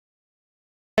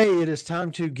It is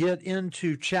time to get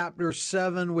into chapter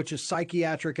 7, which is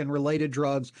psychiatric and related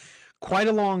drugs. Quite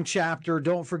a long chapter.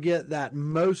 Don't forget that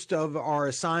most of our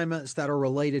assignments that are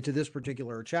related to this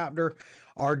particular chapter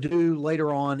are due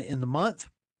later on in the month.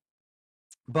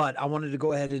 But I wanted to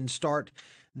go ahead and start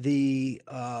the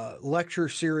lecture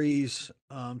series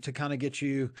to kind of get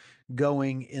you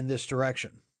going in this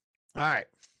direction. All right.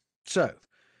 So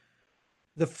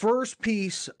the first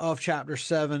piece of chapter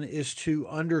 7 is to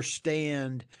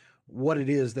understand what it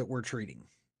is that we're treating.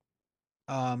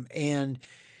 And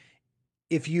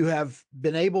if you have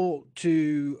been able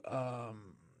to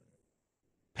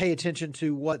pay attention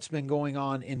to what's been going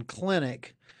on in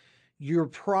clinic, you're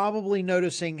probably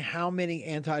noticing how many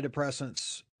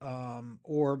antidepressants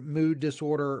or mood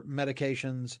disorder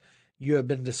medications you have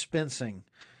been dispensing.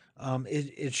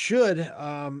 It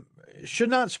should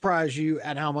not surprise you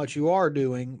at how much you are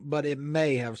doing, but it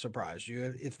may have surprised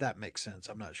you, if that makes sense.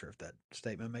 I'm not sure if that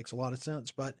statement makes a lot of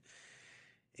sense, but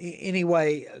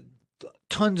anyway,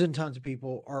 tons and tons of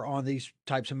people are on these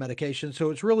types of medications. So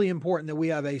it's really important that we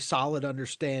have a solid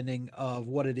understanding of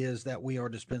what it is that we are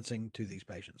dispensing to these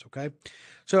patients. Okay.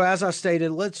 So as I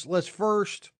stated, let's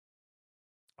first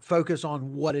focus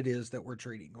on what it is that we're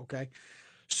treating. Okay.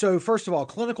 So first of all,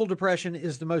 clinical depression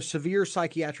is the most severe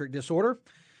psychiatric disorder.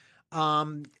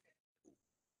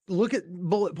 Look at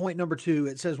bullet point number 2.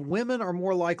 It says women are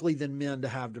more likely than men to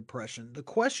have depression. The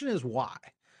question is why?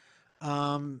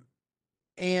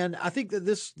 And I think that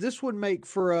this would make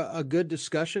for a good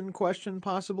discussion question,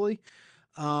 possibly.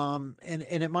 And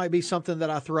it might be something that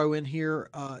I throw in here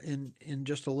in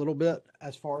just a little bit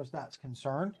as far as that's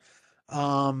concerned.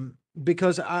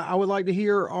 Because I would like to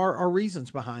hear our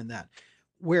reasons behind that.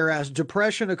 Whereas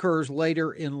depression occurs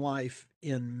later in life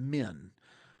in men.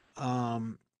 I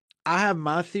have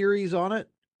my theories on it,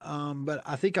 but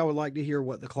I think I would like to hear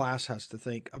what the class has to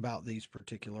think about these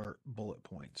particular bullet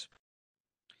points.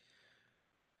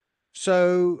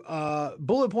 So,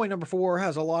 bullet point number 4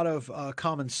 has a lot of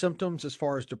common symptoms as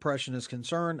far as depression is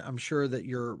concerned. I'm sure that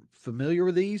you're familiar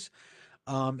with these.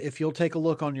 If you'll take a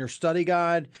look on your study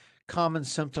guide, common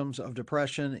symptoms of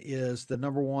depression is the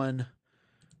number one,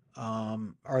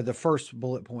 or the first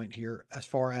bullet point here as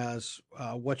far as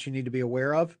what you need to be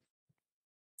aware of.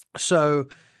 So,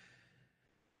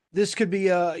 this could be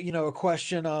a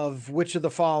question of which of the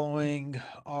following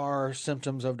are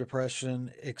symptoms of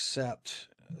depression, except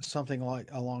something like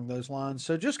along those lines.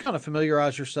 So just kind of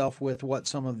familiarize yourself with what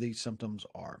some of these symptoms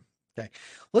are. Okay,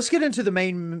 let's get into the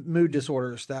main mood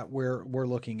disorders that we're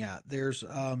looking at. There's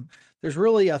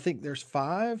really, I think there's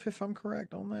 5, if I'm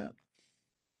correct on that.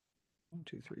 1,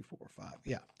 2, 3, 4, 5.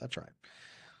 Yeah, that's right.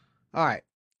 All right.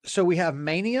 So we have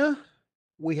mania,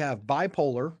 we have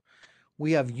bipolar,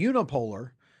 we have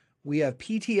unipolar, we have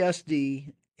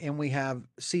PTSD, and we have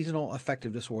seasonal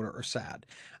affective disorder, or SAD.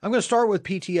 I'm going to start with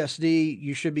PTSD.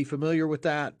 You should be familiar with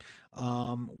that.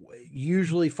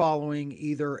 Usually following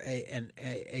either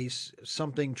a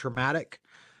something traumatic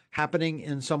happening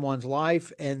in someone's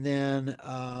life, and then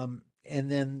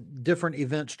different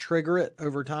events trigger it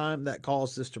over time that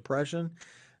cause this depression.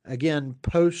 Again,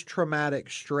 post-traumatic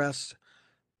stress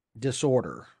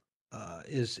disorder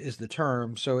is the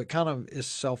term. So it kind of is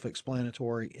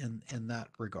self-explanatory in that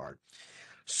regard.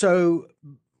 So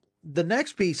the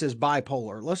next piece is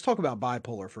bipolar. Let's talk about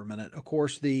bipolar for a minute. Of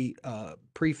course, the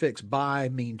prefix bi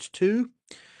means 2.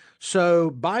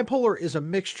 So bipolar is a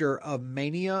mixture of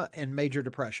mania and major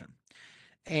depression.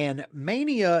 And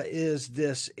mania is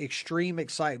this extreme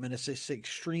excitement. It's this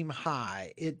extreme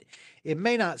high. It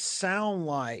may not sound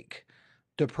like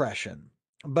depression,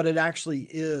 but it actually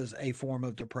is a form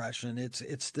of depression.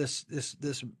 It's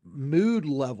this mood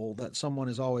level that someone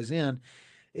is always in.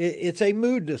 It's a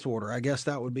mood disorder. I guess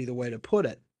that would be the way to put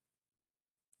it.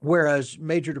 Whereas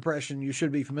major depression, you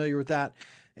should be familiar with that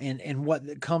and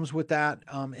what comes with that.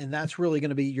 And that's really going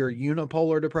to be your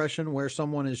unipolar depression, where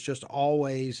someone is just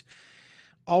always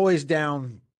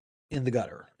down in the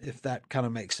gutter, if that kind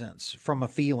of makes sense from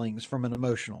an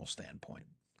emotional standpoint.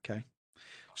 Okay.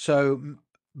 So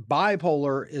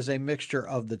bipolar is a mixture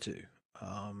of the two.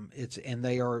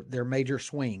 They're major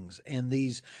swings, and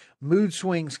these mood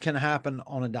swings can happen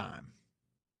on a dime.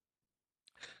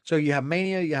 So you have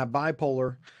mania, you have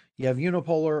bipolar, you have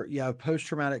unipolar, you have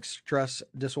post-traumatic stress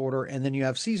disorder, and then you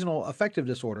have seasonal affective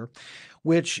disorder,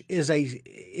 which is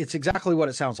it's exactly what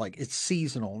it sounds like. It's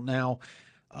seasonal. Now,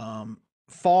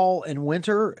 fall and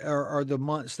winter are the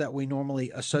months that we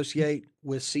normally associate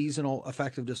with seasonal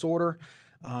affective disorder.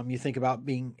 You think about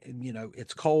being,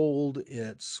 it's cold,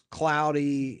 it's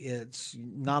cloudy, it's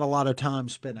not a lot of time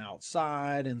spent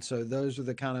outside. And so those are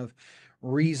the kind of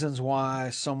reasons why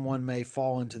someone may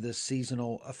fall into this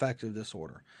seasonal affective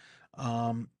disorder.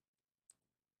 Um,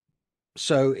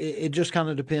 so it just kind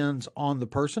of depends on the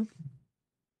person.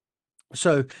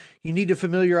 So you need to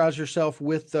familiarize yourself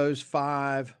with those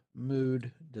 5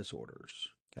 mood disorders.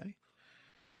 Okay.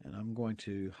 And I'm going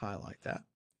to highlight that.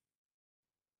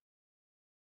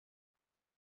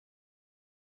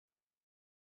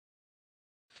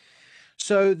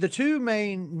 So the 2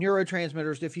 main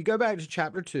neurotransmitters, if you go back to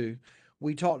chapter 2,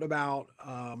 we talked about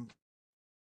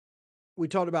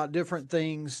different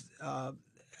things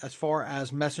as far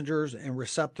as messengers and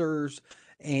receptors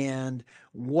and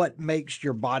what makes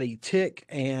your body tick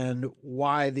and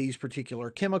why these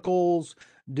particular chemicals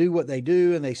do what they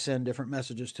do and they send different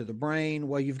messages to the brain.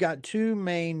 Well, you've got 2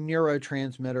 main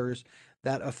neurotransmitters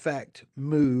that affect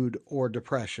mood or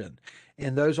depression,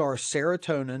 and those are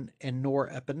serotonin and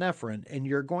norepinephrine. And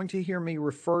you're going to hear me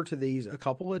refer to these a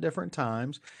couple of different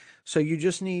times. So you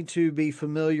just need to be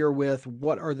familiar with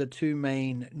what are the 2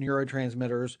 main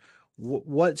neurotransmitters,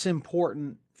 what's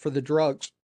important for the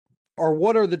drugs, or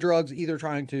what are the drugs either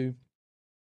trying to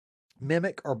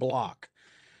mimic or block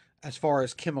as far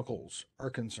as chemicals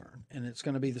are concerned. And it's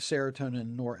going to be the serotonin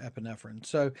and norepinephrine.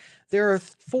 So there are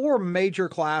 4 major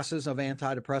classes of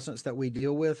antidepressants that we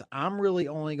deal with. I'm really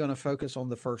only going to focus on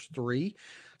the first 3.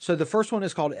 So the first one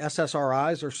is called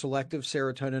SSRIs, or selective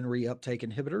serotonin reuptake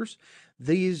inhibitors.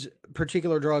 These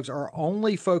particular drugs are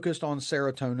only focused on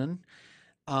serotonin.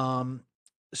 Serotonin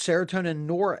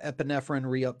norepinephrine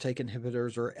reuptake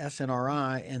inhibitors, or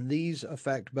SNRI, and these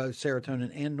affect both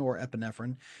serotonin and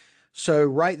norepinephrine. So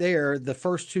right there, the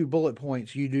first 2 bullet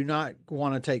points, you do not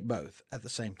want to take both at the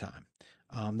same time.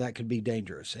 That could be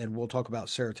dangerous. And we'll talk about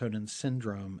serotonin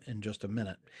syndrome in just a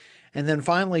minute. And then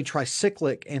finally,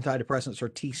 tricyclic antidepressants, or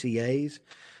TCAs.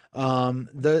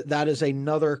 That is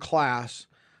another class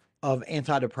of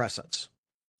antidepressants.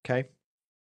 Okay.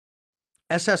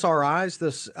 SSRIs,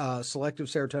 the selective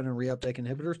serotonin reuptake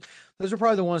inhibitors, those are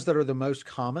probably the ones that are the most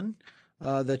common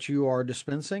that you are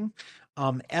dispensing.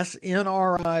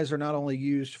 SNRIs are not only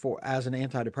used for as an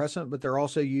antidepressant, but they're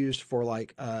also used for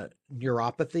like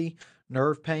neuropathy,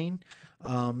 nerve pain.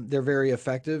 They're very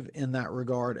effective in that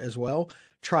regard as well.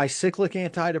 Tricyclic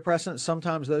antidepressants,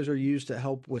 sometimes those are used to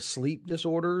help with sleep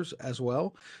disorders as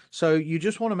well. So you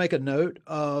just want to make a note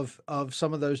of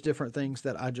some of those different things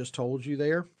that I just told you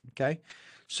there. Okay.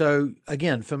 So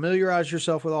again, familiarize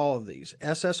yourself with all of these: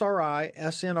 SSRI,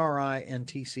 SNRI, and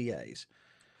TCAs.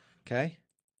 Okay.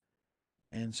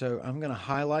 And so I'm going to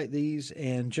highlight these,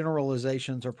 and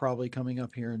generalizations are probably coming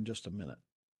up here in just a minute.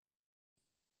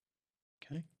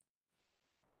 Okay.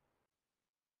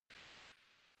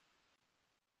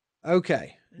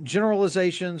 Okay.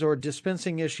 Generalizations or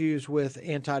dispensing issues with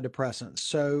antidepressants.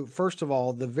 So, first of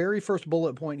all, the very first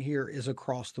bullet point here is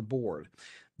across the board.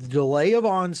 The delay of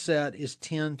onset is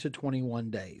 10 to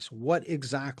 21 days. What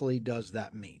exactly does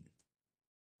that mean?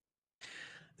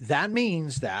 That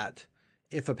means that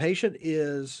if a patient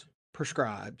is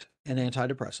prescribed an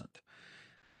antidepressant,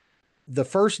 the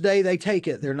first day they take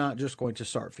it, they're not just going to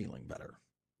start feeling better.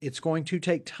 It's going to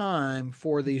take time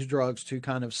for these drugs to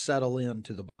kind of settle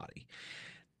into the body.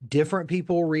 Different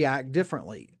people react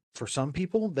differently. For some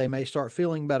people, they may start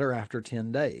feeling better after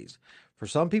 10 days. For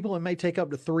some people, it may take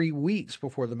up to 3 weeks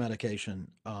before the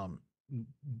medication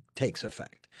takes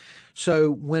effect.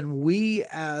 So when we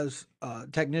as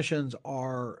technicians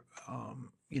are,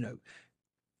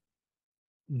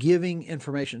 giving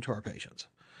information to our patients,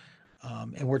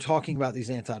 and we're talking about these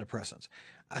antidepressants,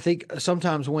 I think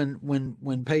sometimes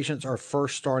when patients are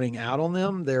first starting out on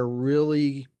them, they're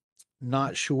really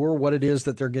not sure what it is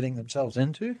that they're getting themselves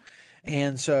into.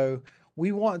 And so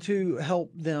we want to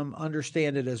help them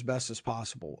understand it as best as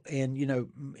possible. And,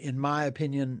 in my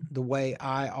opinion, the way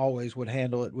I always would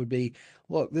handle it would be,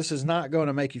 look, this is not going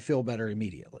to make you feel better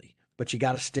immediately, but you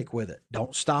got to stick with it.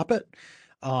 Don't stop it.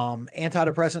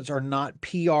 Antidepressants are not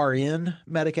PRN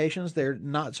medications. They're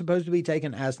not supposed to be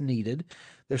taken as needed.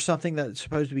 There's something that's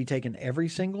supposed to be taken every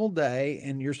single day,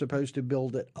 and you're supposed to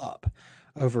build it up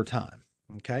over time.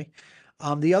 Okay.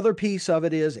 The other piece of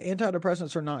it is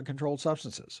antidepressants are not controlled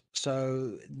substances.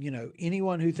 So,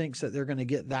 anyone who thinks that they're going to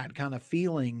get that kind of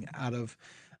feeling out of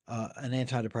an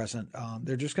antidepressant,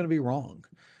 they're just going to be wrong.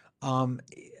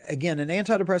 Again, an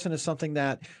antidepressant is something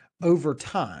that over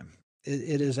time,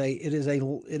 it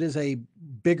is a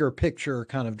bigger picture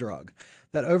kind of drug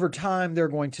that over time they're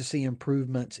going to see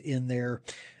improvements in their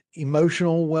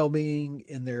emotional well-being,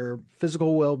 in their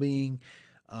physical well-being,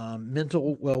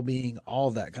 mental well-being, all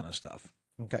that kind of stuff.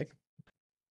 Okay.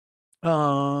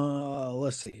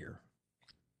 Let's see here.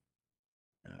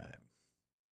 All right.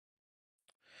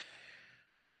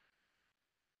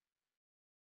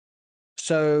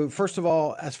 So, first of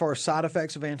all, as far as side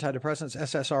effects of antidepressants,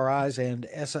 SSRIs and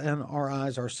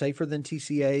SNRIs are safer than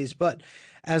TCAs. But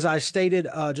as I stated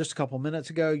just a couple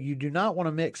minutes ago, you do not want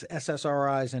to mix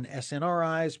SSRIs and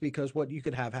SNRIs because what you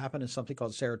could have happen is something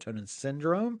called serotonin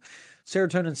syndrome.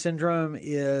 Serotonin syndrome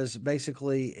is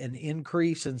basically an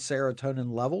increase in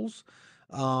serotonin levels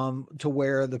to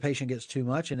where the patient gets too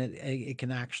much, and it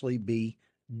can actually be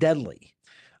deadly.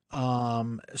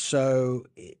 So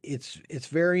it's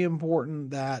very important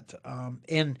that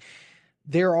and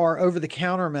there are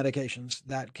over-the-counter medications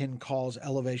that can cause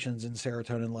elevations in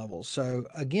serotonin levels. So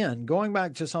again, going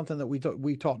back to something that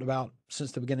we talked about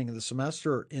since the beginning of the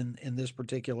semester in this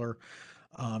particular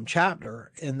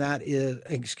chapter, and that is,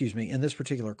 excuse me, in this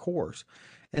particular course,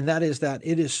 and that is that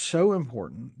it is so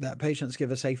important that patients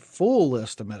give us a full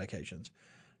list of medications,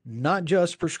 not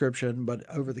just prescription, but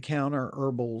over the counter,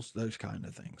 herbals, those kind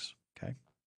of things. Okay.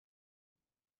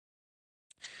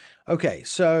 Okay.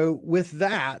 So with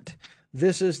that,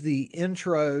 this is the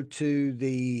intro to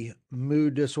the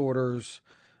mood disorders.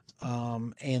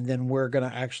 And then we're going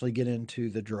to actually get into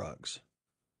the drugs.